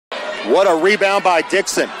What a rebound by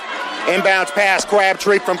Dixon. Inbounds pass,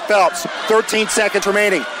 Crabtree from Phelps. 13 seconds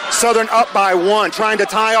remaining. Southern up by 1, trying to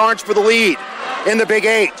tie Orange for the lead in the Big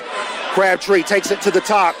 8. Crabtree takes it to the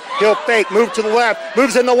top. He'll fake, move to the left,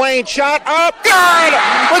 moves in the lane, shot up, good!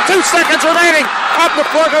 With 2 seconds remaining. Up the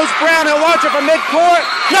floor goes Brown. He'll launch it from midcourt.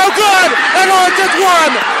 No good! And Orange has won!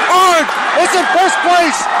 Orange is in first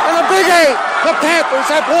place in the Big 8. The Panthers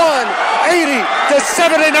have won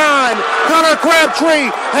 80-79. Connor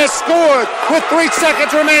Crabtree has scored with 3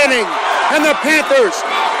 seconds remaining. And the Panthers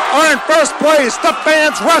are in first place. The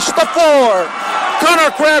fans rush the floor.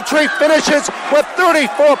 Connor Crabtree finishes with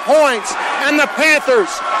 34 points. And the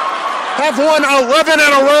Panthers have won 11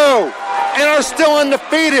 in a row and are still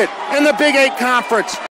undefeated in the Big 8 Conference.